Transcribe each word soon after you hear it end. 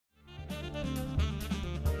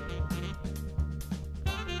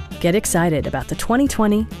Get excited about the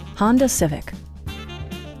 2020 Honda Civic.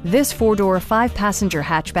 This four-door, five-passenger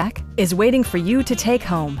hatchback is waiting for you to take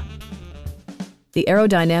home. The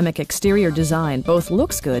aerodynamic exterior design both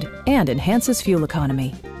looks good and enhances fuel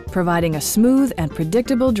economy, providing a smooth and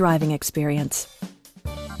predictable driving experience.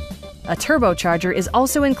 A turbocharger is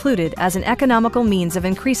also included as an economical means of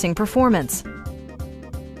increasing performance.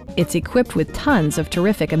 It's equipped with tons of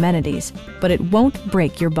terrific amenities, but it won't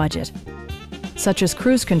break your budget, such as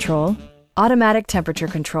cruise control, automatic temperature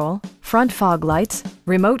control, front fog lights,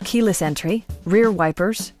 remote keyless entry, rear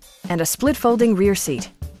wipers, and a split folding rear seat.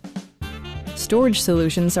 Storage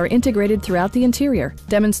solutions are integrated throughout the interior,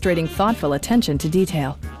 demonstrating thoughtful attention to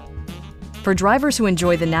detail. For drivers who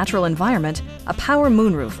enjoy the natural environment, a power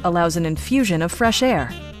moonroof allows an infusion of fresh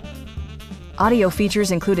air. Audio features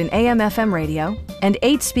include an AM/FM radio and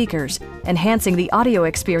 8 speakers, enhancing the audio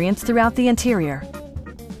experience throughout the interior.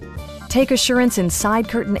 Take assurance in side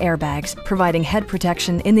curtain airbags, providing head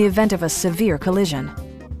protection in the event of a severe collision.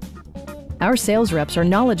 Our sales reps are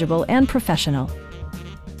knowledgeable and professional.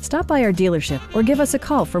 Stop by our dealership or give us a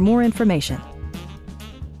call for more information.